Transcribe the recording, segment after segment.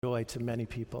joy to many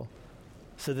people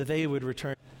so that they would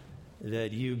return,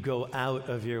 that you go out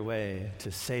of your way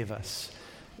to save us,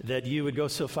 that you would go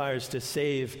so far as to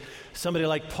save somebody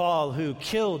like Paul who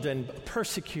killed and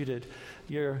persecuted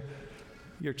your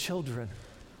children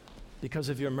because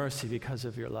of your mercy, because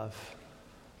of your love.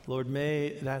 Lord,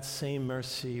 may that same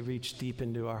mercy reach deep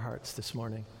into our hearts this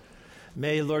morning.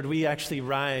 May, Lord, we actually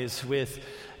rise with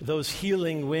those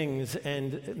healing wings,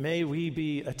 and may we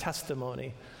be a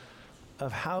testimony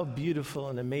of how beautiful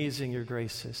and amazing your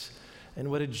grace is,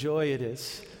 and what a joy it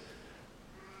is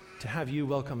to have you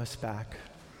welcome us back.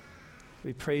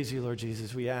 We praise you, Lord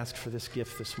Jesus. We ask for this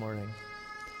gift this morning.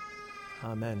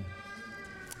 Amen.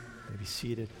 You may be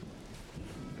seated.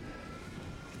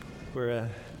 We're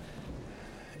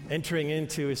entering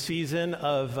into a season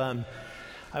of,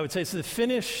 I would say it's the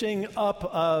finishing up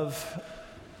of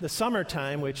the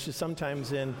summertime, which is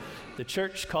sometimes in the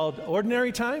church called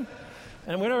ordinary time.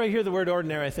 And whenever I hear the word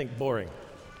ordinary, I think boring.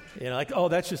 You know, like, oh,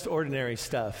 that's just ordinary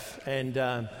stuff. And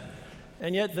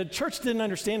yet the church didn't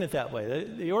understand it that way.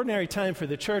 The ordinary time for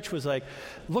the church was like,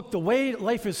 look, the way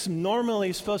life is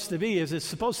normally supposed to be is it's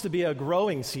supposed to be a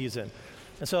growing season.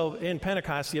 And so in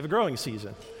Pentecost, you have a growing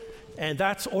season. And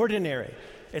that's ordinary.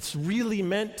 It's really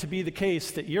meant to be the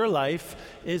case that your life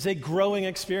is a growing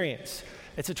experience.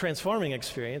 It's a transforming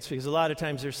experience because a lot of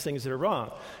times there's things that are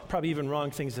wrong, probably even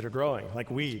wrong things that are growing, like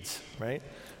weeds, right?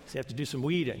 So you have to do some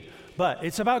weeding. But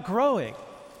it's about growing.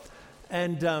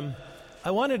 And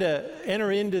I wanted to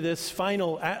enter into this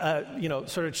final,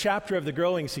 sort of chapter of the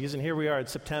growing season. Here we are in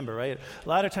September, right? A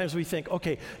lot of times we think,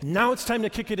 okay, now it's time to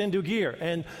kick it into gear.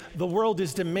 And the world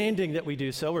is demanding that we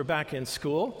do so. We're back in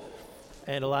school.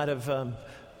 And a lot of,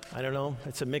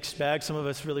 it's a mixed bag. Some of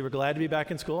us really were glad to be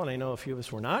back in school, and I know a few of us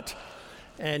were not.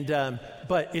 And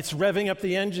but it's revving up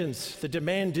the engines. The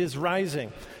demand is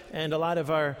rising. And a lot of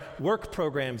our work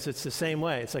programs, it's the same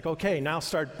way. It's like, okay, now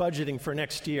start budgeting for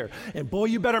next year. And boy,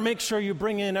 you better make sure you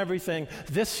bring in everything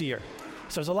this year.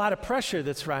 So there's a lot of pressure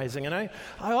that's rising. And I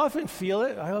often feel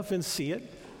it. I often see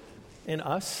it in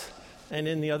us and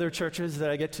in the other churches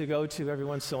that I get to go to every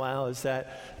once in a while, is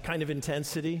that kind of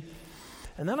intensity.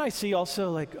 And then I see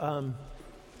also, like,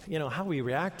 how we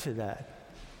react to that.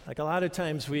 Like, a lot of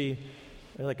times we're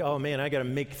like, oh man, I got to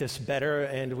make this better,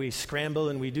 and we scramble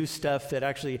and we do stuff that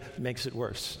actually makes it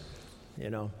worse,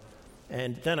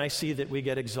 And then I see that we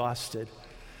get exhausted.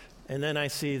 And then I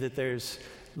see that there's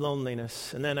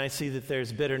loneliness. And then I see that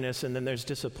there's bitterness, and then there's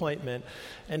disappointment.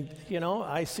 And,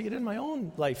 I see it in my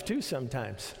own life too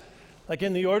sometimes. Like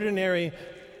in the ordinary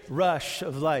rush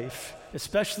of life,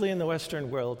 especially in the Western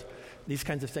world, these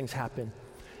kinds of things happen.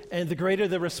 And the greater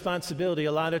the responsibility,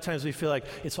 a lot of times we feel like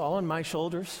it's all on my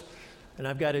shoulders, and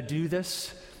I've got to do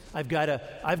this. I've got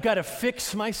to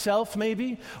fix myself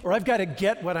maybe, or I've got to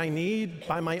get what I need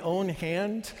by my own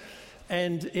hand.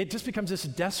 And it just becomes this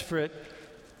desperate,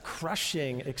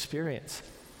 crushing experience.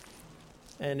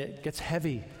 And it gets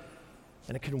heavy,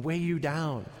 and it can weigh you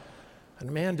down.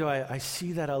 And man, do I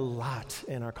see that a lot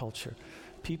in our culture.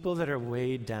 People that are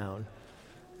weighed down,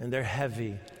 and they're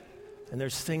heavy, and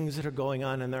there's things that are going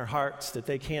on in their hearts that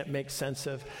they can't make sense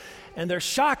of. And they're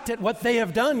shocked at what they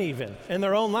have done even in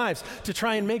their own lives to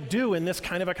try and make do in this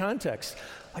kind of a context.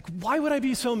 Like, why would I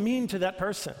be so mean to that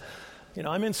person?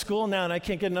 I'm in school now and I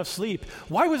can't get enough sleep.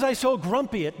 Why was I so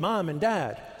grumpy at mom and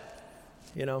dad?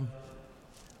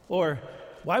 Or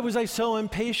why was I so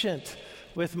impatient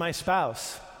with my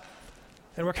spouse?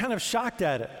 And we're kind of shocked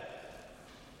at it.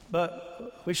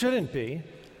 But we shouldn't be.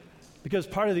 Because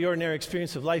part of the ordinary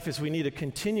experience of life is we need a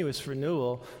continuous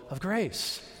renewal of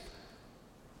grace.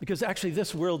 Because actually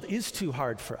this world is too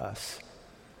hard for us.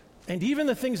 And even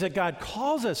the things that God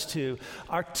calls us to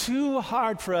are too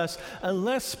hard for us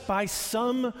unless by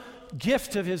some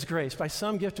gift of His grace, by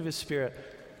some gift of His Spirit,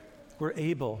 we're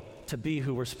able to be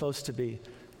who we're supposed to be.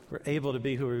 We're able to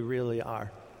be who we really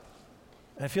are.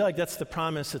 And I feel like that's the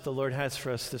promise that the Lord has for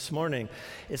us this morning,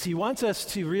 is He wants us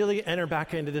to really enter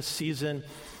back into this season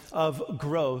of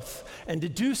growth, and to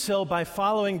do so by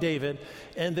following David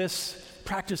and this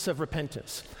practice of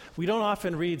repentance. We don't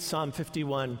often read Psalm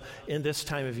 51 in this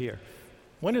time of year.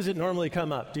 When does it normally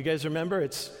come up? Do you guys remember?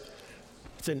 It's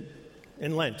in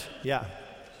Lent. Yeah,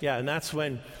 and that's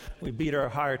when we beat our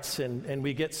hearts and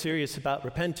we get serious about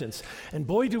repentance. And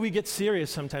boy, do we get serious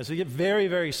sometimes. We get very,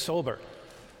 very sober.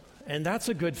 And that's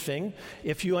a good thing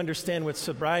if you understand what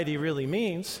sobriety really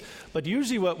means. But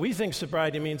usually what we think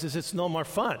sobriety means is it's no more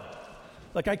fun.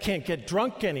 Like, I can't get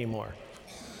drunk anymore.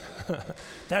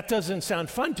 That doesn't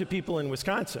sound fun to people in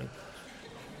Wisconsin.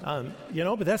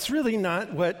 But that's really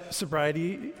not what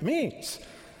sobriety means.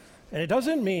 And it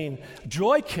doesn't mean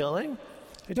joy killing.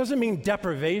 It doesn't mean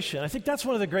deprivation. I think that's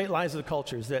one of the great lies of the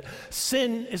culture is that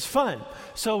sin is fun.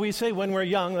 So we say when we're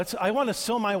young, I want to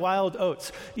sow my wild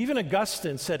oats. Even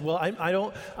Augustine said, well,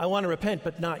 I want to repent,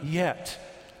 but not yet.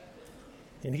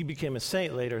 And he became a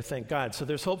saint later, thank God. So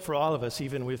there's hope for all of us,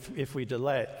 even if we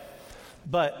delay.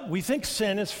 But we think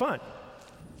sin is fun.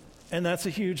 And that's a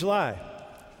huge lie.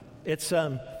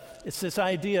 It's this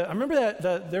idea. I remember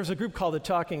that there's a group called the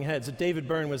Talking Heads. David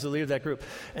Byrne was the leader of that group.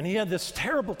 And he had this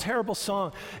terrible, terrible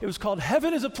song. It was called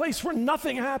Heaven is a Place Where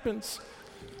Nothing Happens.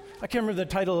 I can't remember the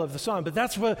title of the song, but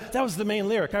that was the main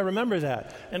lyric. I remember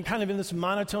that. And kind of in this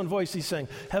monotone voice, he's saying,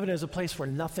 heaven is a place where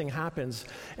nothing happens.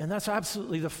 And that's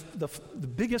absolutely the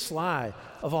biggest lie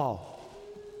of all.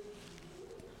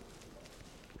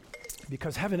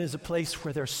 Because heaven is a place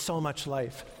where there's so much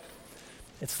life.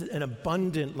 It's an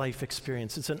abundant life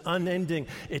experience. It's an unending,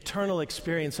 eternal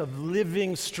experience of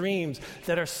living streams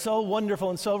that are so wonderful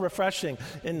and so refreshing,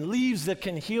 and leaves that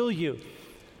can heal you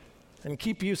and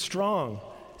keep you strong.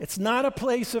 It's not a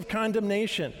place of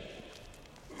condemnation.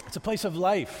 It's a place of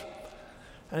life.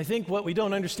 And I think what we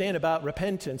don't understand about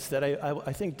repentance that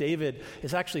I think David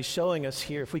is actually showing us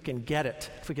here, if we can get it,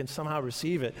 if we can somehow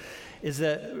receive it, is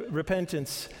that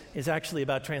repentance is actually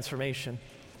about transformation.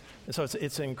 And so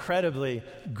it's an incredibly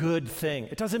good thing.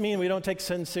 It doesn't mean we don't take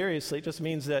sin seriously. It just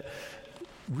means that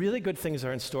really good things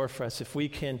are in store for us if we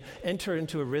can enter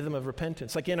into a rhythm of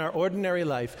repentance. Like in our ordinary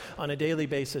life, on a daily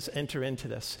basis, enter into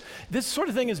this. This sort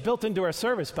of thing is built into our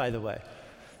service, by the way.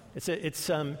 It's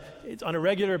on a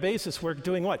regular basis, we're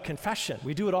doing what? Confession.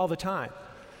 We do it all the time.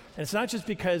 And it's not just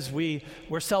because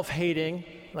we're self-hating,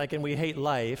 and we hate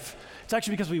life. It's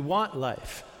actually because we want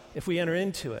life if we enter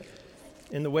into it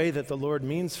in the way that the Lord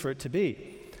means for it to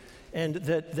be. And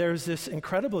that there's this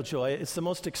incredible joy. It's the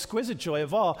most exquisite joy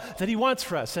of all that he wants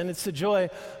for us, and it's the joy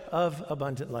of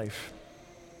abundant life.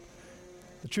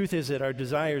 The truth is that our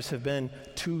desires have been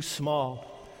too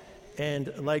small.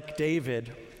 And like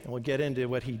David, and we'll get into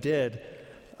what he did,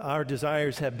 our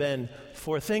desires have been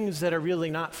for things that are really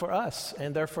not for us,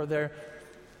 and therefore they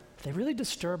really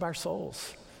disturb our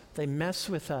souls. They mess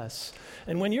with us.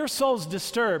 And when your soul's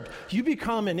disturbed, you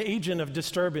become an agent of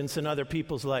disturbance in other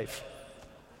people's life.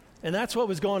 And that's what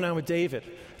was going on with David.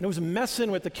 And it was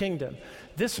messing with the kingdom.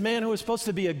 This man who was supposed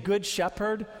to be a good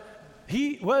shepherd,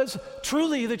 he was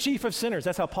truly the chief of sinners.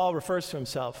 That's how Paul refers to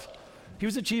himself. He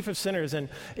was the chief of sinners. And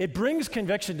it brings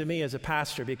conviction to me as a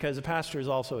pastor, because a pastor is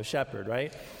also a shepherd,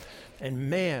 right? And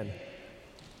man,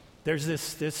 there's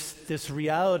this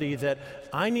reality that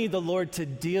I need the Lord to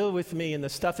deal with me and the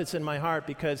stuff that's in my heart,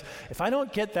 because if I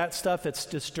don't get that stuff that's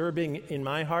disturbing in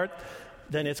my heart,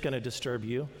 then it's going to disturb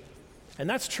you. And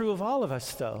that's true of all of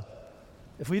us, though.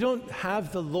 If we don't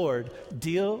have the Lord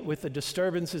deal with the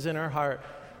disturbances in our heart,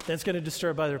 then it's going to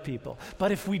disturb other people.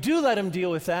 But if we do let him deal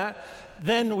with that,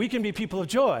 then we can be people of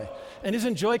joy. And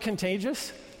isn't joy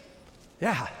contagious?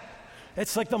 Yeah.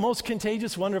 It's like the most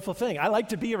contagious, wonderful thing. I like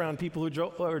to be around people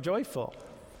who are joyful.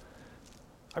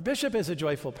 Our bishop is a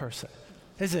joyful person,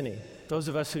 isn't he? Those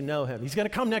of us who know him. He's going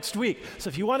to come next week. So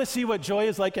if you want to see what joy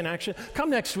is like in action, come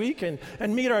next week and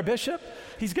meet our bishop.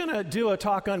 He's going to do a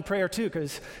talk on prayer too,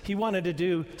 because he wanted to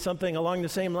do something along the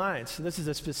same lines. So this is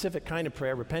a specific kind of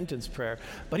prayer, repentance prayer.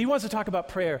 But he wants to talk about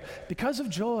prayer because of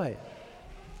joy.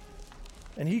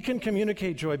 And he can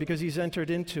communicate joy because he's entered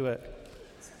into it.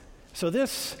 So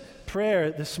this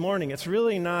prayer this morning, it's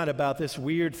really not about this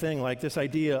weird thing like this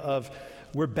idea of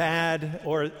we're bad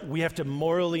or we have to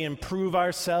morally improve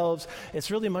ourselves.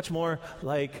 It's really much more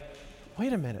like,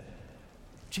 wait a minute,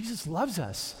 Jesus loves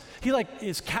us. He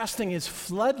is casting his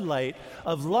floodlight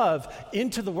of love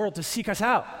into the world to seek us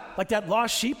out. Like that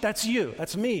lost sheep, that's you,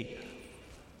 that's me.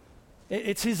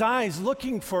 It's his eyes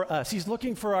looking for us. He's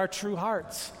looking for our true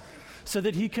hearts so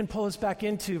that he can pull us back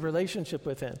into relationship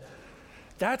with him.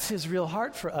 That's his real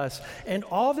heart for us. And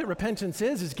all that repentance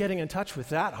is getting in touch with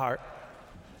that heart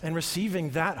and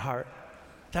receiving that heart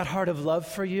of love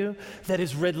for you that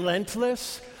is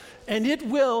relentless, and it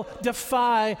will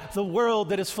defy the world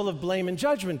that is full of blame and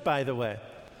judgment, by the way.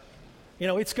 You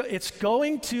know,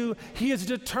 he is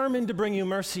determined to bring you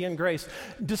mercy and grace,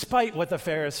 despite what the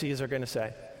Pharisees are going to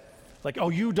say. Like, oh,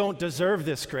 you don't deserve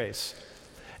this grace.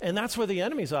 And that's where the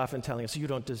enemy's often telling us, you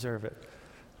don't deserve it.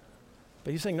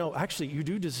 But he's saying, no, actually, you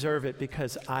do deserve it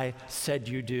because I said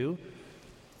you do,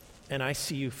 and I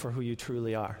see you for who you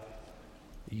truly are.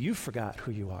 You forgot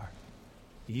who you are.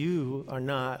 You are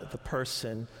not the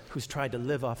person who's tried to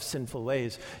live off sinful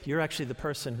ways. You're actually the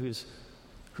person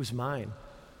who's mine,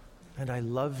 and I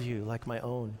love you like my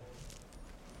own.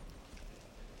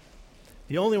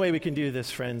 The only way we can do this,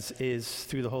 friends, is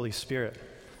through the Holy Spirit.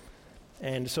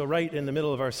 And so right in the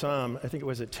middle of our psalm, I think it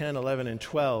was at 10, 11, and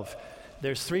 12,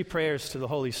 there's 3 prayers to the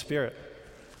Holy Spirit.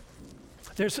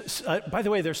 There's, by the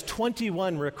way, there's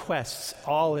 21 requests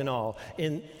all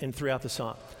in throughout the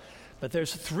psalm. But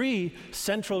there's 3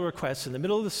 central requests in the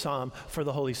middle of the psalm for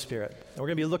the Holy Spirit. And we're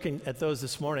going to be looking at those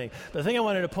this morning. But the thing I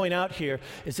wanted to point out here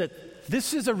is that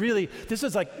this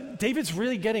is like David's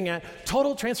really getting at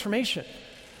total transformation.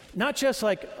 Not just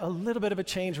like a little bit of a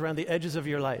change around the edges of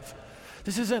your life.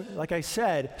 This isn't, like I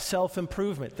said,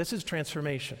 self-improvement. This is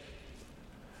transformation.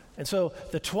 And so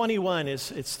the 21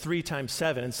 it's 3 times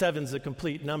 7, and 7 is the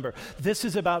complete number. This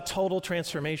is about total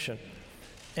transformation.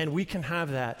 And we can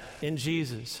have that in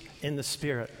Jesus, in the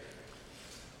Spirit.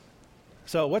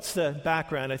 So what's the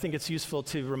background? I think it's useful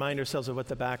to remind ourselves of what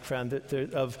the background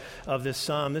of this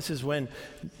psalm. This is when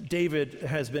David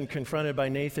has been confronted by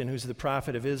Nathan, who's the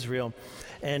prophet of Israel.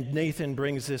 And Nathan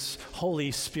brings this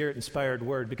Holy Spirit-inspired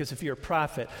word, because if you're a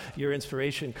prophet, your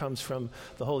inspiration comes from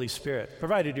the Holy Spirit,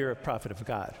 provided you're a prophet of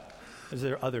God, because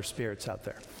there are other spirits out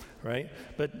there, right?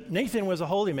 But Nathan was a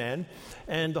holy man,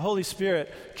 and the Holy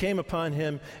Spirit came upon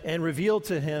him and revealed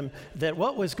to him that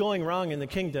what was going wrong in the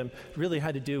kingdom really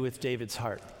had to do with David's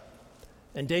heart.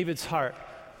 And David's heart,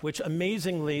 which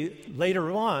amazingly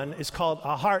later on is called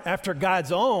a heart after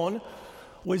God's own,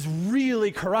 was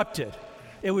really corrupted.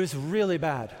 It was really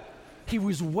bad. He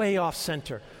was way off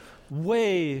center,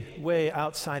 way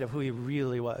outside of who he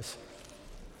really was.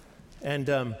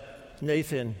 And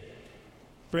Nathan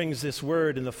brings this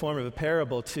word in the form of a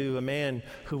parable to a man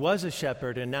who was a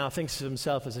shepherd and now thinks of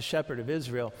himself as a shepherd of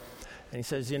Israel. And he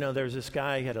says, there's this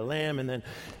guy, he had a lamb, and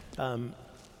then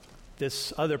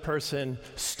this other person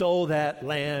stole that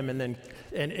lamb,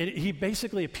 he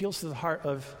basically appeals to the heart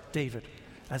of David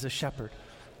as a shepherd.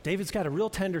 David's got a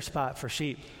real tender spot for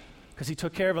sheep because he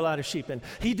took care of a lot of sheep, and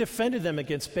he defended them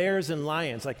against bears and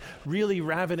lions, like really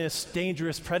ravenous,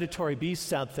 dangerous, predatory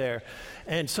beasts out there.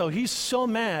 And so he's so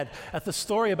mad at the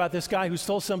story about this guy who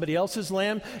stole somebody else's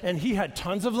lamb, and he had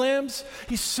tons of lambs.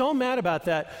 He's so mad about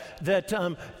that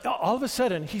all of a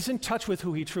sudden he's in touch with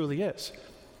who he truly is.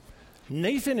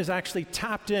 Nathan is actually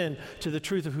tapped in to the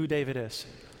truth of who David is.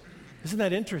 Isn't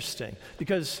that interesting?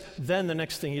 Because then the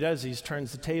next thing he does, he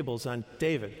turns the tables on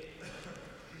David.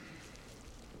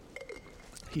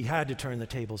 He had to turn the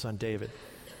tables on David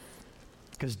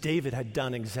because David had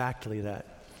done exactly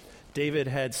that. David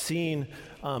had seen,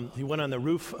 he went on the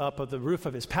roof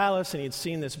of his palace, and he had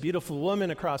seen this beautiful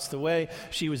woman across the way.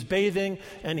 She was bathing,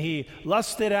 and he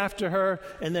lusted after her,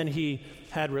 and then he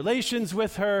had relations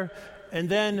with her, and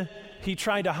then he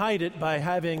tried to hide it by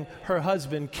having her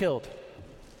husband killed.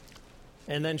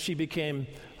 And then she became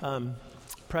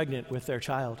pregnant with their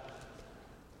child.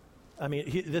 I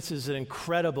mean, this is an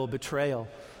incredible betrayal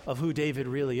of who David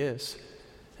really is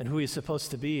and who he's supposed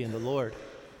to be in the Lord.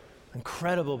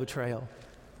 Incredible betrayal.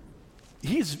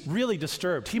 He's really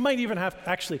disturbed. He might even have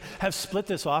split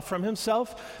this off from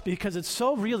himself because it's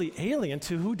so really alien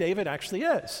to who David actually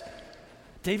is.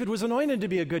 David was anointed to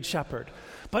be a good shepherd.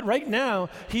 But right now,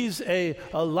 he's a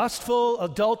lustful,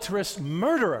 adulterous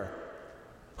murderer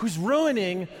who's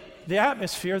ruining the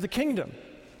atmosphere of the kingdom.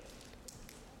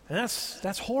 And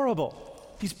that's horrible.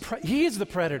 He is the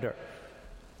predator.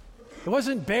 It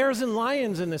wasn't bears and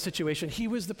lions in this situation. He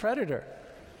was the predator.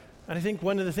 And I think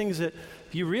one of the things that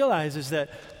you realize is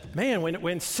that, man,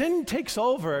 when sin takes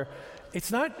over,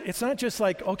 it's not just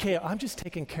like, okay, I'm just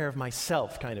taking care of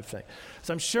myself kind of thing.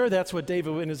 So I'm sure that's what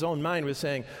David in his own mind was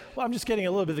saying, well, I'm just getting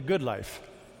a little bit of the good life.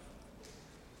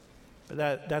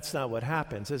 But that's not what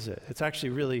happens, is it? It's actually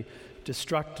really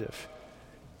destructive.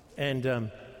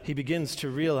 And he begins to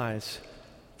realize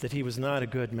that he was not a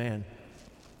good man.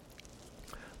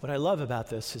 What I love about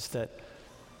this is that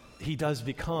he does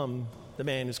become the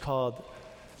man who's called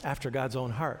after God's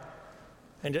own heart.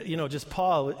 And, just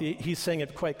Paul, he's saying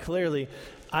it quite clearly.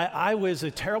 I was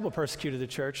a terrible persecutor of the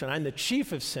church, and I'm the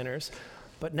chief of sinners,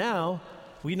 but now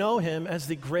we know him as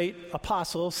the great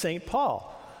apostle, St. Paul,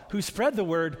 who spread the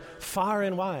word far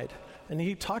and wide. And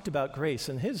he talked about grace,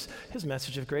 and his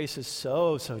message of grace is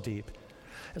so deep.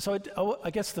 And so I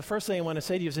guess the first thing I want to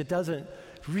say to you is it doesn't,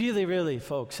 really,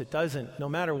 folks, it doesn't, no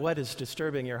matter what is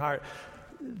disturbing your heart,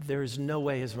 there is no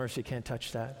way his mercy can't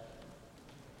touch that.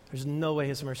 There's no way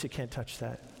his mercy can't touch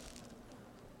that.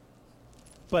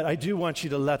 But I do want you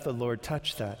to let the Lord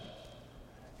touch that.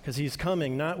 Because he's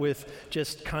coming not with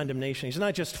just condemnation. He's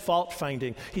not just fault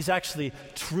finding. He's actually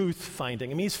truth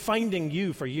finding. I mean, he's finding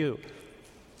you for you.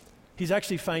 He's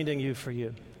actually finding you for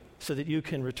you so that you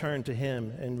can return to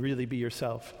him and really be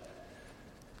yourself.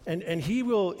 And he's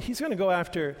going to go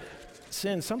after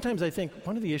sin, sometimes I think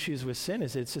one of the issues with sin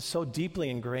is it's just so deeply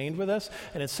ingrained with us,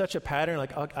 and it's such a pattern,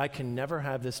 like, oh, I can never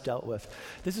have this dealt with.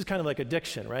 This is kind of like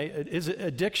addiction, right?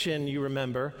 Addiction, you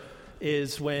remember,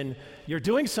 is when you're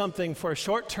doing something for a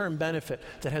short-term benefit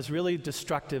that has really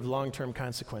destructive long-term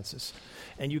consequences,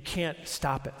 and you can't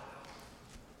stop it.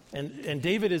 And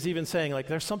David is even saying, like,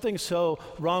 there's something so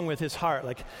wrong with his heart.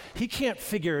 Like, he can't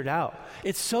figure it out.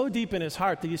 It's so deep in his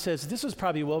heart that he says, this was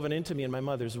probably woven into me in my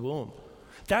mother's womb.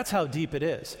 That's how deep it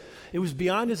is. It was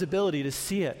beyond his ability to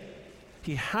see it.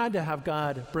 He had to have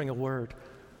God bring a word.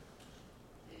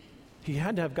 He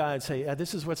had to have God say,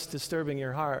 this is what's disturbing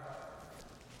your heart,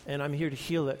 and I'm here to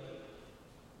heal it.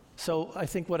 So I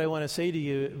think what I want to say to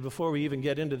you before we even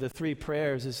get into the 3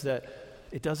 prayers is that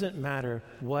it doesn't matter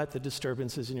what the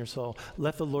disturbance is in your soul.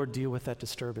 Let the Lord deal with that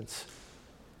disturbance.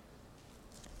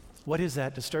 What is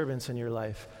that disturbance in your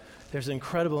life? There's an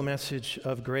incredible message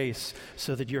of grace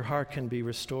so that your heart can be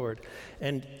restored.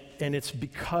 And it's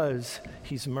because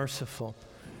he's merciful.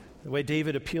 The way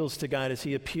David appeals to God is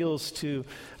he appeals to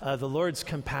the Lord's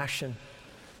compassion.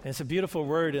 And it's a beautiful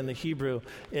word in the Hebrew.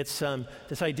 It's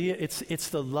this idea, it's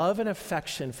the love and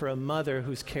affection for a mother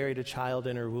who's carried a child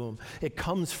in her womb. It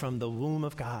comes from the womb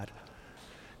of God.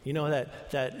 You know,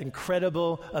 that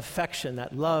incredible affection,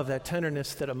 that love, that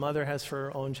tenderness that a mother has for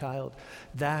her own child.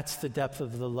 That's the depth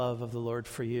of the love of the Lord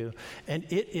for you. And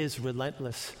it is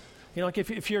relentless. You know, like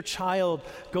if your child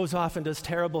goes off and does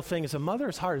terrible things, a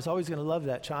mother's heart is always going to love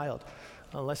that child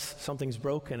unless something's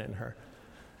broken in her.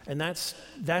 And that's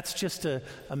just a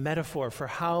metaphor for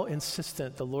how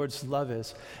insistent the Lord's love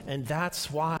is. And that's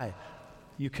why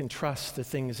you can trust the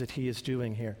things that he is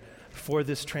doing here for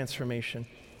this transformation.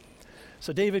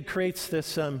 So David creates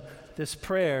this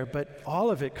prayer, but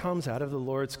all of it comes out of the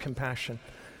Lord's compassion.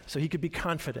 So he could be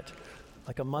confident,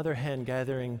 like a mother hen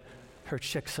gathering her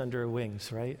chicks under her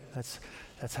wings, right?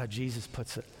 That's how Jesus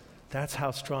puts it. That's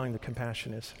how strong the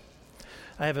compassion is.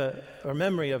 I have a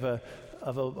memory of a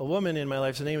woman in my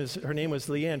life. Her name was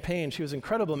Leanne Payne. She was an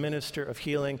incredible minister of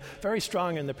healing, very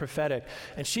strong in the prophetic.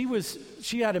 And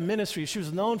she had a ministry. She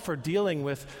was known for dealing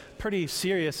with pretty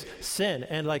serious sin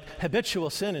and like habitual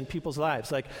sin in people's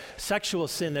lives, like sexual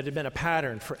sin that had been a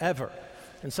pattern forever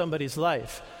in somebody's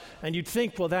life. And you'd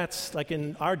think, well, that's like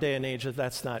in our day and age,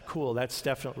 that's not cool. That's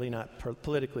definitely not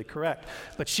politically correct.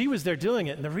 But she was there doing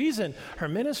it. And the reason her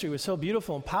ministry was so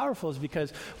beautiful and powerful is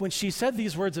because when she said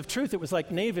these words of truth, it was like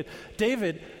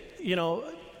David, you know,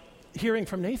 hearing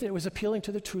from Nathan, it was appealing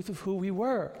to the truth of who we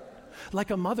were.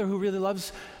 Like a mother who really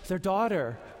loves their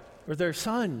daughter or their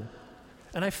son.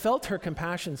 And I felt her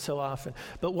compassion so often.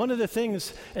 But one of the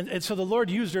things, and so the Lord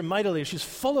used her mightily. She's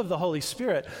full of the Holy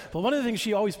Spirit. But one of the things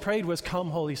she always prayed was, come,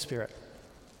 Holy Spirit.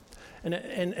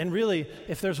 And really,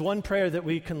 if there's one prayer that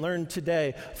we can learn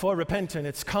today for repentant,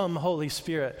 it's come, Holy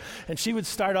Spirit. And she would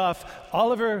start off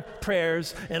all of her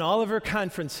prayers and all of her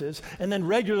conferences, and then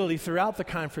regularly throughout the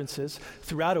conferences,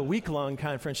 throughout a week-long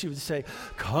conference, she would say,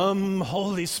 come,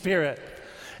 Holy Spirit.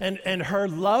 And her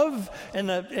love and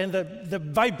the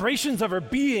vibrations of her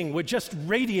being would just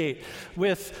radiate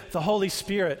with the Holy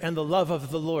Spirit and the love of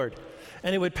the Lord.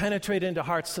 And it would penetrate into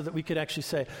hearts so that we could actually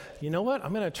say, you know what?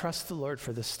 I'm going to trust the Lord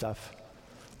for this stuff.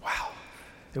 Wow.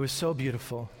 It was so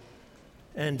beautiful.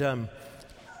 And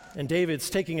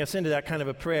David's taking us into that kind of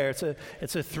a prayer.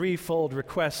 It's a threefold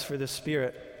request for the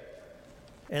Spirit.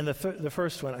 And the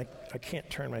first one, I can't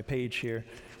turn my page here.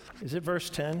 Is it verse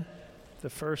 10? The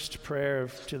first prayer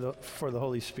for the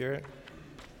Holy Spirit?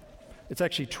 It's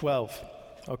actually 12.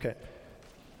 Okay.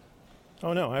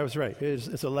 Oh no, I was right.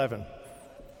 It's 11.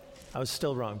 I was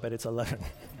still wrong, but it's 11.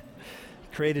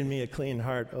 Create in me a clean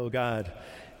heart, O God,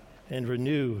 and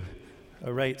renew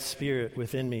a right spirit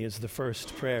within me is the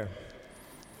first prayer.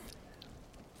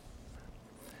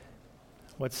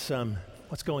 What's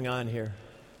going on here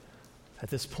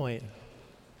at this point?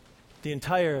 The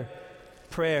entire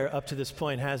prayer up to this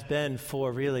point has been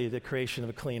for really the creation of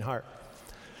a clean heart.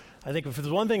 I think if there's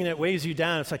one thing that weighs you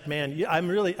down, it's like, man,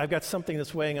 I've got something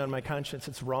that's weighing on my conscience.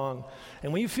 It's wrong.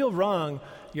 And when you feel wrong,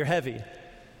 you're heavy.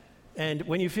 And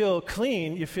when you feel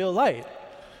clean, you feel light.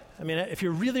 I mean, if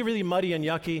you're really, really muddy and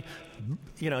yucky,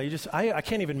 you know, I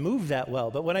can't even move that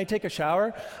well. But when I take a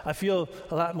shower, I feel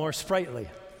a lot more sprightly.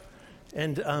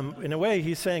 And in a way,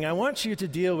 he's saying, I want you to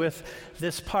deal with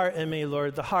this part in me,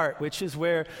 Lord, the heart, which is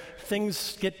where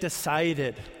things get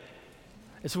decided.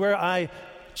 It's where I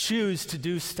choose to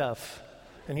do stuff.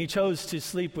 And he chose to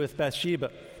sleep with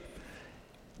Bathsheba.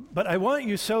 But I want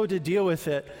you so to deal with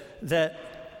it that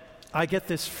I get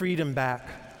this freedom back.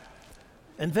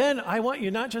 And then I want you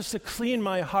not just to clean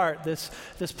my heart, this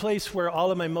place where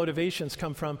all of my motivations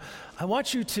come from. I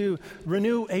want you to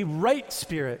renew a right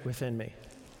spirit within me.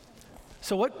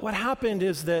 So what happened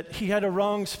is that he had a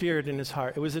wrong spirit in his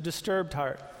heart. It was a disturbed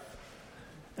heart.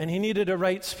 And he needed a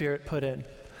right spirit put in.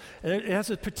 And it has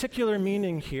a particular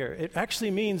meaning here. It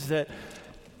actually means that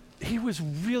he was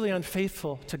really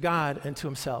unfaithful to God and to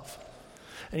himself.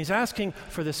 And he's asking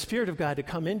for the Spirit of God to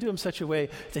come into him such a way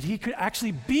that he could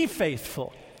actually be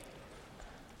faithful.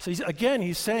 So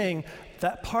he's saying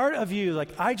that part of you, like,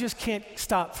 I just can't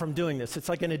stop from doing this. It's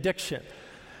like an addiction.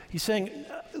 He's saying,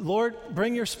 Lord,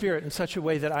 bring your Spirit in such a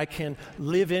way that I can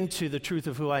live into the truth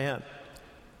of who I am.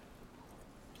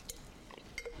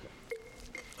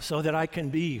 So that I can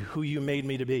be who you made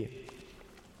me to be.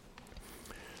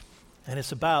 And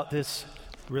it's about this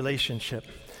relationship.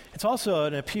 It's also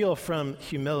an appeal from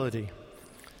humility.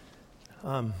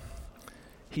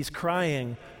 He's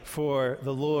crying for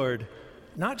the Lord,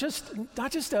 not just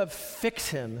to fix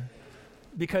him,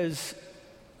 because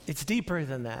it's deeper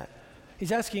than that.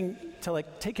 He's asking to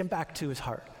take him back to his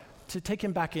heart, to take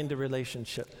him back into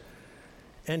relationship.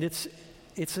 And it's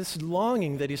this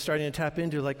longing that he's starting to tap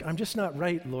into, I'm just not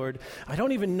right, Lord. I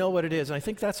don't even know what it is. And I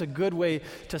think that's a good way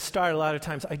to start a lot of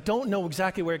times. I don't know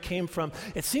exactly where it came from.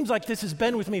 It seems like this has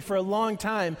been with me for a long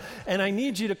time, and I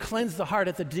need you to cleanse the heart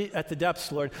at the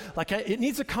depths, Lord. It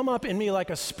needs to come up in me like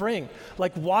a spring,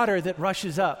 like water that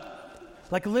rushes up,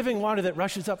 like living water that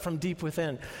rushes up from deep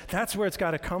within. That's where it's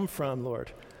got to come from,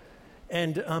 Lord.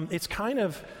 And it's kind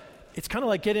of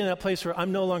like getting in that place where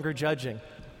I'm no longer judging.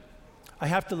 I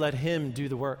have to let him do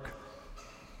the work.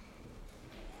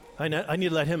 I need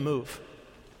to let him move.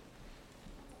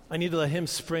 I need to let him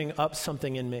spring up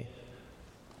something in me.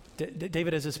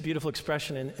 David has this beautiful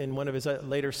expression in one of his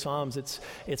later Psalms.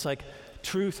 It's like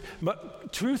truth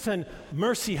and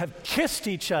mercy have kissed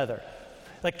each other.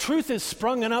 Like truth is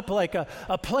sprung up like a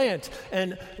plant,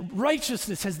 and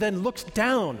righteousness has then looked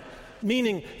down,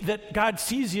 meaning that God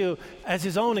sees you as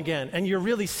his own again, and you're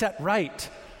really set right.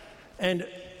 And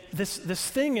this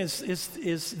thing is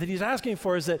that he's asking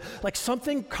for is that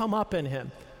something come up in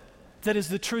him that is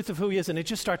the truth of who he is, and it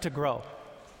just start to grow.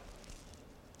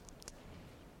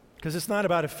 Because it's not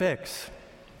about a fix.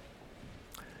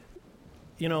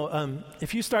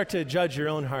 If you start to judge your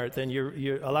own heart, then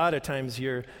you're a lot of times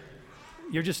you're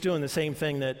just doing the same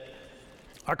thing that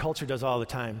our culture does all the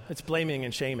time. It's blaming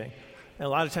and shaming. And a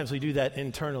lot of times we do that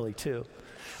internally too.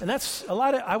 And that's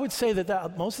I would say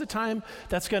that most of the time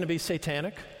that's going to be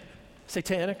satanic.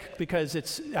 Satanic because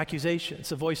it's accusation. It's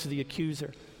the voice of the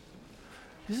accuser.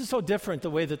 This is so different the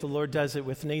way that the Lord does it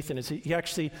with Nathan. Is he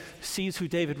actually sees who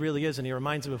David really is, and he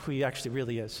reminds him of who he actually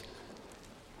really is.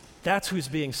 That's who's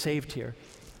being saved here.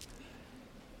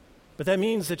 But that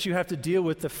means that you have to deal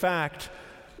with the fact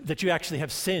that you actually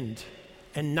have sinned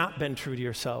and not been true to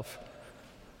yourself.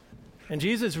 And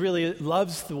Jesus really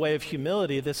loves the way of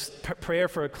humility, this prayer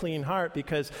for a clean heart,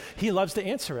 because he loves to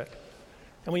answer it.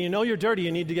 And when you know you're dirty,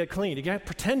 you need to get clean. You can't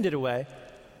pretend it away.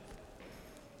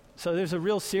 So there's a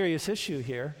real serious issue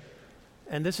here,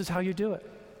 and this is how you do it.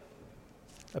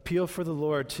 Appeal for the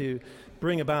Lord to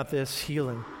bring about this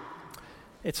healing.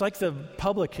 It's like the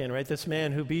publican, right? This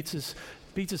man who beats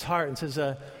his heart and says,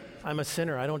 I'm a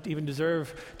sinner. I don't even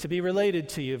deserve to be related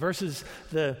to you. Versus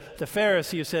the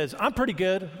Pharisee who says, I'm pretty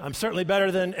good. I'm certainly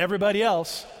better than everybody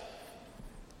else.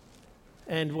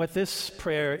 And what this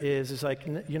prayer is like,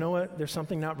 you know what? There's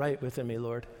something not right within me,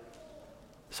 Lord.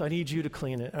 So I need you to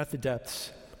clean it at the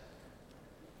depths.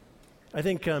 I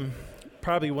think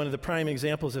probably one of the prime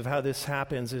examples of how this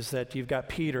happens is that you've got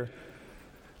Peter.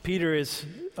 Peter is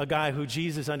a guy who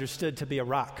Jesus understood to be a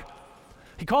rock.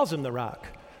 He calls him the rock.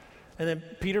 And then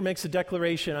Peter makes a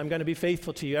declaration, I'm going to be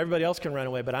faithful to you. Everybody else can run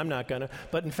away, but I'm not going to.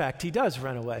 But in fact, he does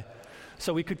run away.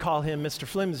 So we could call him Mr.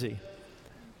 Flimsy.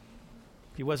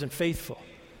 He wasn't faithful.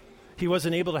 He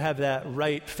wasn't able to have that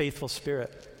right, faithful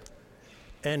spirit.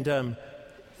 And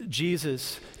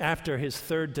Jesus, after his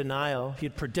third denial, he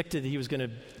had predicted that he was going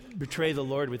to betray the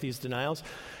Lord with these denials.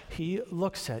 He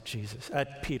looks at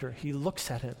Peter. He looks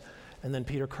at him, and then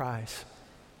Peter cries.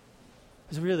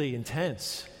 It's really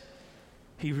intense.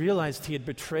 He realized he had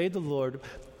betrayed the Lord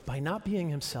by not being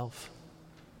himself.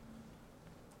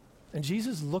 And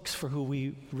Jesus looks for who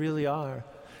we really are.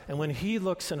 And when he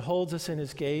looks and holds us in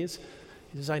his gaze,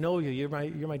 he says, I know you. You're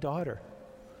my daughter.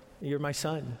 You're my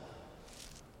son.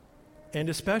 And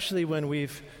especially when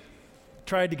we've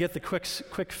tried to get the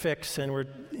quick fix and we're,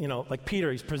 like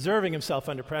Peter, he's preserving himself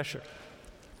under pressure.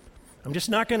 I'm just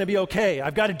not going to be okay.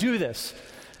 I've got to do this.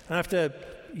 I have to,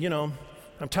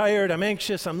 I'm tired, I'm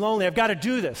anxious, I'm lonely, I've got to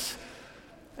do this.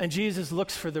 And Jesus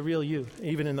looks for the real you,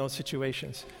 even in those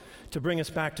situations, to bring us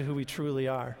back to who we truly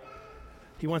are.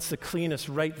 He wants to clean us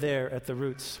right there at the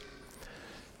roots.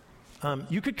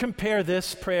 You could compare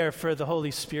this prayer for the Holy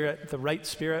Spirit, the right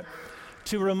Spirit,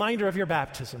 to a reminder of your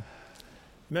baptism.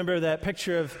 Remember that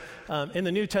picture of, in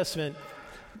the New Testament,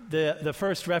 the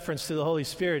first reference to the Holy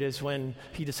Spirit is when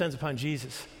he descends upon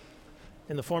Jesus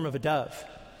in the form of a dove.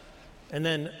 And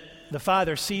then the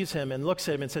Father sees him and looks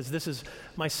at him and says, "This is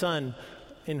my Son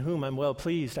in whom I'm well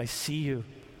pleased. I see you.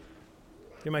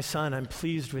 You're my Son. I'm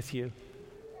pleased with you."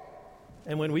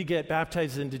 And when we get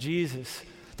baptized into Jesus,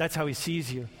 that's how he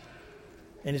sees you.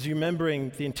 And is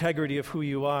remembering the integrity of who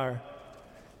you are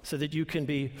so that you can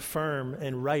be firm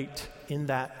and right in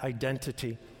that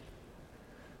identity.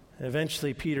 And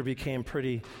eventually, Peter became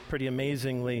pretty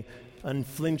amazingly,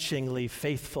 unflinchingly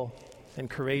faithful and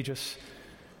courageous.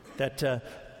 That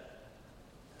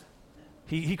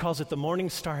he calls it the morning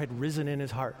star had risen in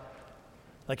his heart.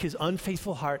 Like his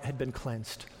unfaithful heart had been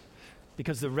cleansed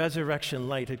because the resurrection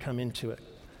light had come into it.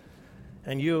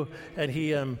 And he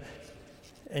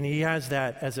has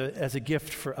that as a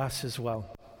gift for us as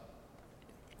well.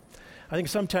 I think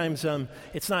sometimes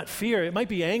it's not fear, it might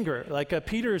be anger. Like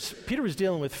Peter was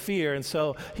dealing with fear, and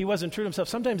so he wasn't true to himself.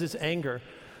 Sometimes it's anger.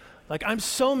 Like, I'm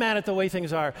so mad at the way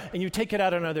things are, and you take it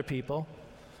out on other people,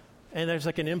 and there's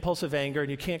like an impulse of anger, and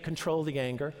you can't control the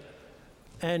anger.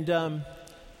 And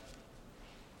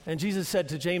Jesus said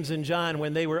to James and John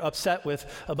when they were upset with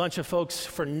a bunch of folks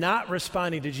for not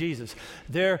responding to Jesus,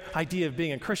 their idea of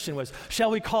being a Christian was,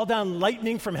 shall we call down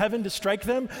lightning from heaven to strike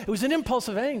them? It was an impulse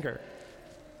of anger.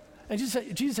 And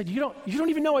Jesus said, you don't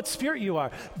even know what spirit you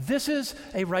are. This is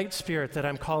a right spirit that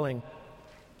I'm calling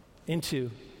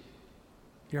into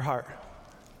your heart.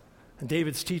 And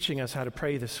David's teaching us how to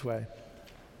pray this way.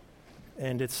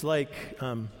 And it's like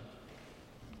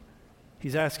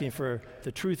he's asking for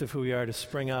the truth of who we are to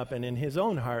spring up. And in his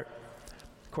own heart,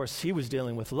 of course, he was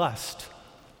dealing with lust,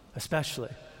 especially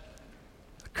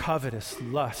covetous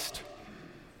lust.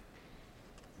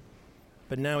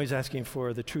 But now he's asking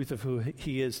for the truth of who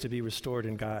he is to be restored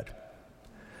in God.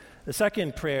 The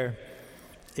second prayer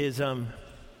is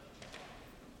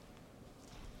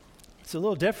it's a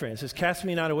little different. It says, "Cast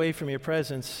me not away from your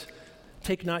presence.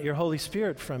 Take not your Holy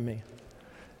Spirit from me."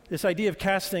 This idea of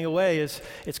casting away it's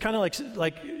kind of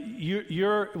like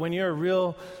you're when you're a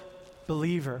real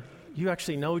believer, you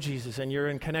actually know Jesus and you're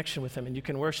in connection with him and you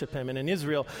can worship him. And in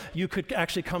Israel, you could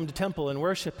actually come to temple and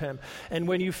worship him. And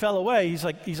when you fell away, he's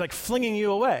like flinging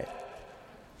you away.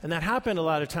 And that happened a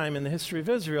lot of time in the history of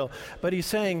Israel. But he's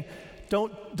saying,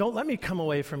 don't let me come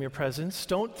away from your presence.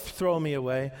 Don't throw me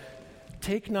away.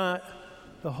 Take not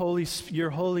your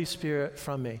Holy Spirit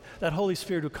from me. That Holy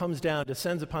Spirit who comes down,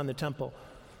 descends upon the temple,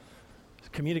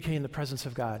 communicating the presence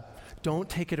of God. Don't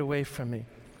take it away from me.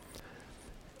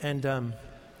 And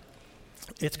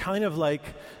it's kind of like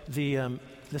the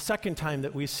second time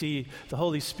that we see the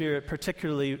Holy Spirit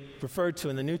particularly referred to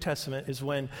in the New Testament is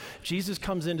when Jesus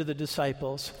comes into the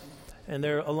disciples and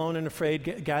they're alone and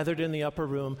afraid, gathered in the upper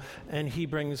room, and he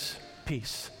brings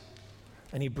peace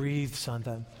and he breathes on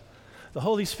them. The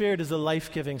Holy Spirit is the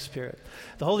life-giving Spirit.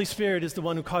 The Holy Spirit is the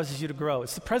one who causes you to grow.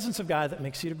 It's the presence of God that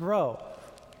makes you to grow.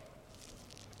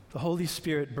 The Holy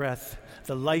Spirit breath,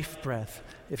 the life breath.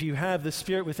 If you have the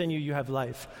Spirit within you, you have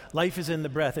life. Life is in the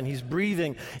breath, and he's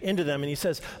breathing into them, and he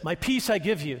says, "My peace I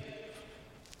give you.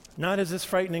 Not as this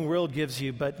frightening world gives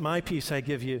you, but my peace I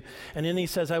give you." And then he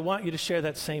says, "I want you to share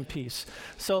that same peace."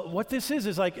 So what this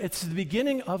is like, it's the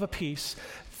beginning of a peace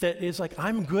that is like,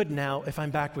 I'm good now if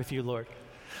I'm back with you, Lord.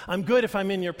 I'm good if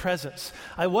I'm in your presence.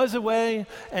 I was away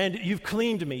and you've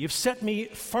cleaned me. You've set me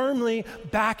firmly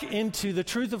back into the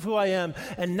truth of who I am.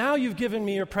 And now you've given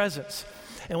me your presence.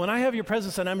 And when I have your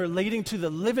presence and I'm relating to the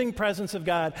living presence of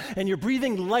God and you're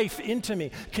breathing life into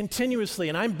me continuously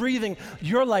and I'm breathing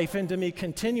your life into me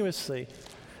continuously,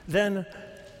 then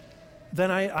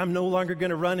I'm no longer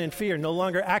going to run in fear, no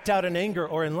longer act out in anger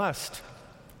or in lust.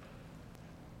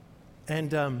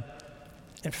 And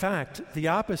in fact, the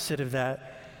opposite of that,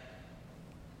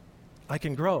 I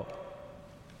can grow.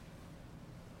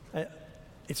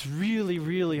 It's really,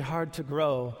 really hard to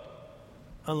grow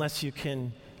unless you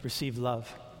can receive love.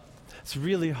 It's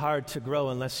really hard to grow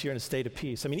unless you're in a state of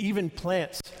peace. I mean, even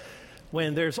plants,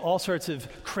 when there's all sorts of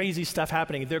crazy stuff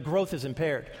happening, their growth is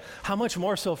impaired. How much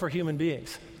more so for human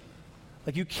beings?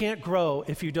 Like, you can't grow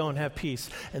if you don't have peace.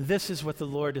 And this is what the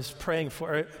Lord is praying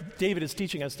for, or David is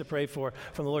teaching us to pray for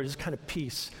from the Lord, is kind of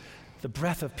peace, the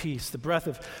breath of peace, the breath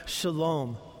of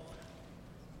shalom.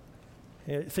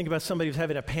 Think about somebody who's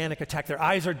having a panic attack. Their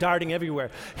eyes are darting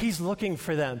everywhere. He's looking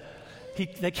for them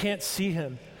They can't see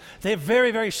him. They have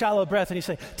very, very shallow breath. And he's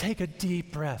saying, take a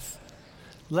deep breath.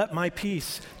 Let my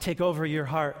peace take over your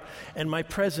heart and my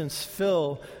presence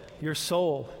fill your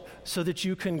soul so that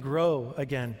you can grow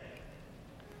again.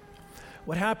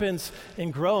 What happens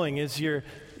in growing is you're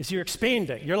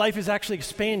expanding. Your life is actually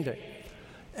expanding.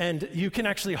 And you can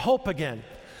actually hope again.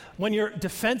 When you're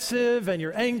defensive and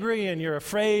you're angry and you're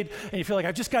afraid and you feel like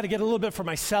I've just got to get a little bit for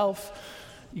myself,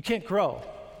 you can't grow.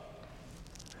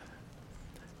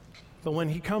 But when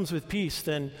he comes with peace,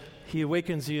 then he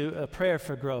awakens you a prayer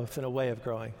for growth and a way of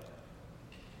growing.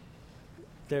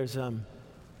 There's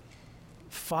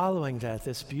following that,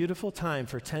 this beautiful time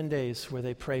for 10 days where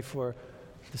they pray for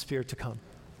the Spirit to come.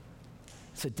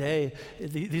 It's a day,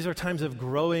 these are times of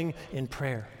growing in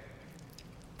prayer.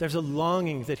 There's a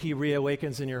longing that he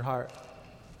reawakens in your heart.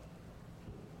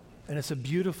 And it's a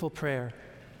beautiful prayer.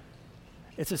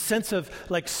 It's a sense of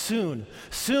like soon,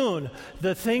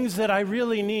 the things that I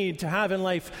really need to have in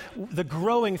life, the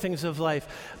growing things of life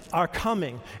are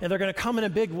coming, and they're going to come in a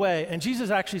big way. And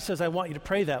Jesus actually says, I want you to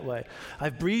pray that way.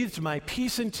 I've breathed my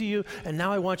peace into you, and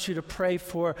now I want you to pray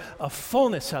for a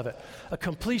fullness of it, a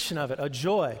completion of it, a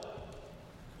joy.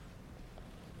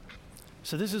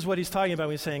 So this is what he's talking about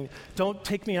when he's saying, don't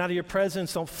take me out of your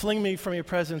presence, don't fling me from your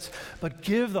presence, but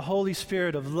give the Holy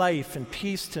Spirit of life and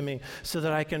peace to me so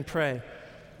that I can pray.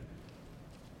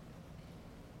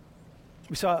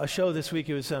 We saw a show this week.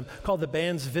 It was called The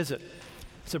Band's Visit.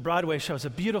 It's a Broadway show. It's a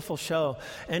beautiful show.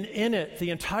 And in it, the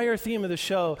entire theme of the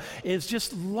show is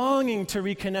just longing to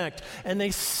reconnect. And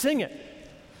they sing it.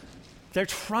 They're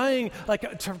trying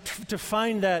to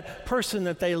find that person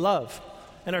that they love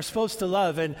and are supposed to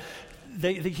love. And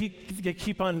they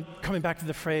keep on coming back to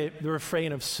the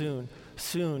refrain of soon.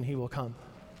 Soon he will come.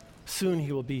 Soon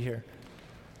he will be here.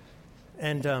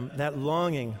 And that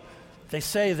longing, they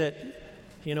say that,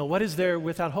 what is there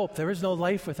without hope? There is no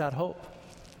life without hope.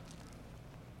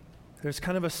 There's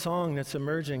kind of a song that's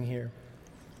emerging here.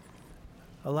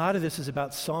 A lot of this is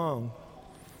about song.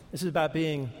 This is about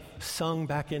being sung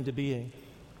back into being.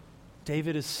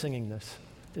 David is singing this.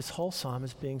 This whole psalm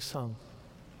is being sung.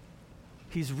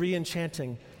 He's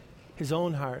re-enchanting his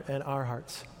own heart and our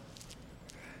hearts.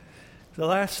 The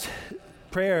last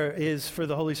prayer is for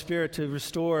the Holy Spirit to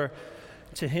restore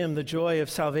to him the joy of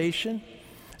salvation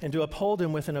and to uphold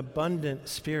him with an abundant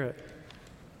spirit.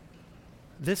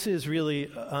 This is really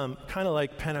kind of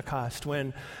like Pentecost,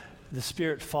 when the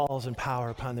Spirit falls in power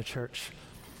upon the church.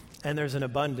 And there's an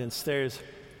abundance. There's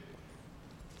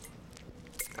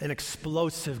an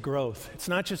explosive growth. It's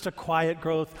not just a quiet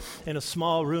growth in a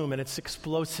small room, and it's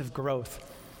explosive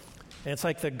growth. And it's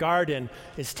like the garden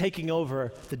is taking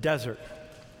over the desert.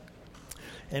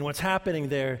 And what's happening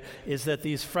there is that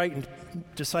these frightened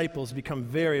disciples become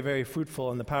very, very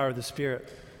fruitful in the power of the Spirit.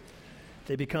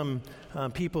 They become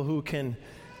people who can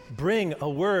bring a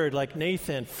word like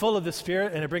Nathan, full of the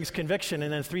Spirit, and it brings conviction,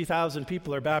 and then 3,000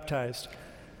 people are baptized.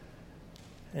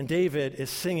 And David is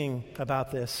singing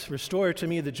about this. Restore to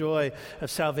me the joy of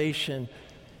salvation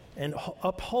and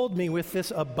uphold me with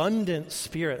this abundant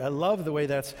spirit. I love the way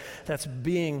that's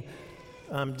being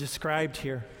described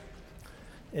here,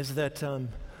 is that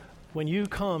when you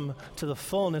come to the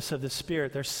fullness of the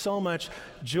Spirit, there's so much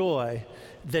joy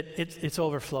that it's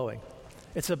overflowing.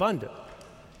 It's abundant.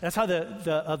 That's how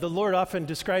the Lord often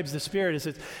describes the Spirit.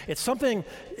 Is it's something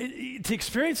to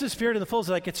experience the Spirit in the fullness,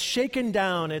 like it's shaken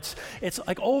down. It's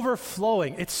like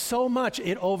overflowing. It's so much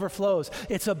it overflows.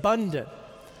 It's abundant.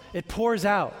 It pours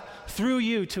out through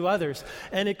you to others,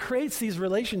 and it creates these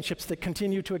relationships that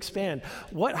continue to expand.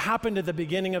 What happened at the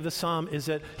beginning of the psalm is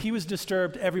that he was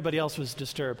disturbed, everybody else was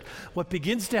disturbed. What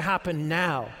begins to happen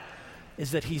now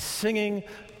is that he's singing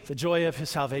the joy of his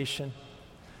salvation,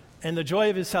 and the joy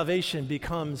of his salvation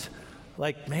becomes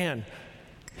like, man,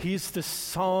 he's the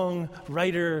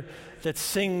songwriter that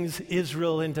sings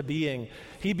Israel into being.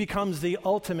 He becomes the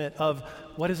ultimate of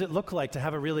what does it look like to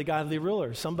have a really godly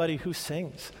ruler, somebody who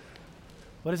sings.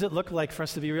 What does it look like for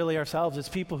us to be really ourselves? It's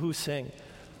people who sing.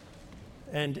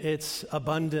 And it's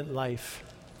abundant life.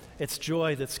 It's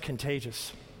joy that's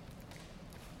contagious.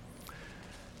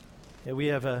 And we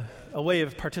have a way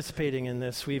of participating in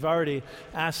this. We've already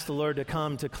asked the Lord to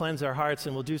come to cleanse our hearts,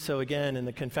 and we'll do so again in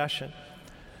the confession.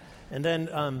 And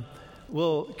then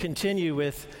we'll continue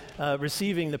with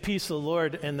receiving the peace of the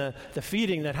Lord and the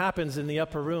feeding that happens in the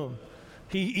upper room.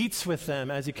 He eats with them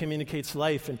as he communicates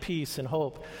life and peace and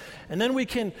hope. And then we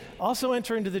can also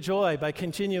enter into the joy by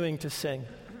continuing to sing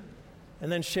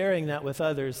and then sharing that with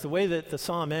others. The way that the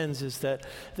psalm ends is that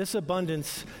this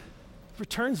abundance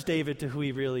returns David to who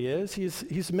he really is.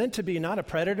 He's meant to be not a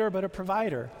predator, but a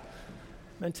provider.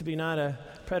 Meant to be not a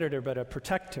predator, but a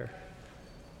protector.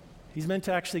 He's meant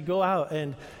to actually go out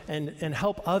and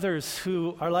help others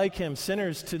who are like him,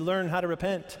 sinners, to learn how to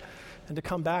repent and to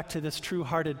come back to this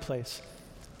true-hearted place.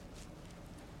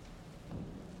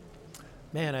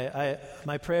 Man,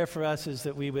 my prayer for us is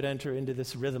that we would enter into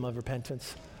this rhythm of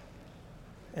repentance,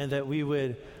 and that we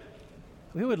would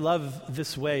love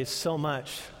this way so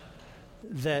much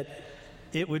that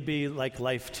it would be like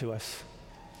life to us,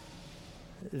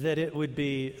 that it would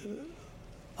be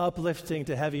uplifting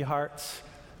to heavy hearts,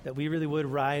 that we really would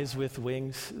rise with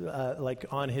wings, like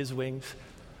on his wings,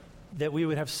 that we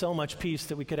would have so much peace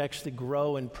that we could actually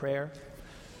grow in prayer,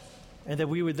 and that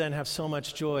we would then have so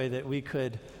much joy that we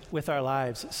could, with our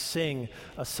lives, sing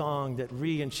a song that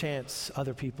re-enchants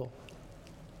other people.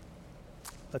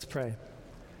 Let's pray.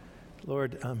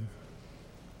 Lord,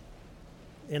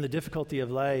 in the difficulty of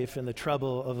life and the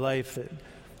trouble of life that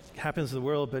happens in the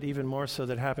world, but even more so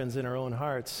that happens in our own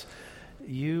hearts,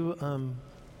 you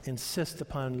insist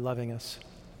upon loving us.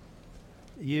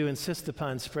 You insist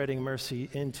upon spreading mercy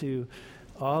into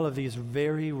all of these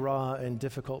very raw and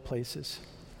difficult places.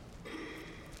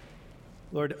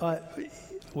 Lord,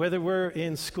 whether we're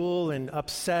in school and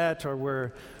upset, or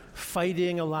we're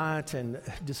fighting a lot, and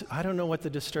I don't know what the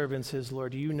disturbance is,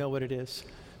 Lord. You know what it is.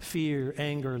 Fear,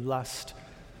 anger, lust.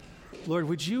 Lord,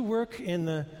 would you work in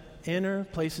the inner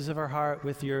places of our heart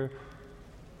with your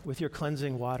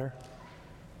cleansing water?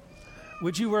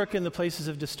 Would you work in the places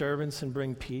of disturbance and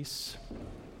bring peace?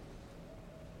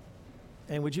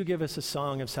 And would you give us a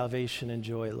song of salvation and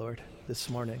joy, Lord, this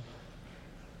morning,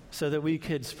 so that we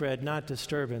could spread not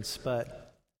disturbance, but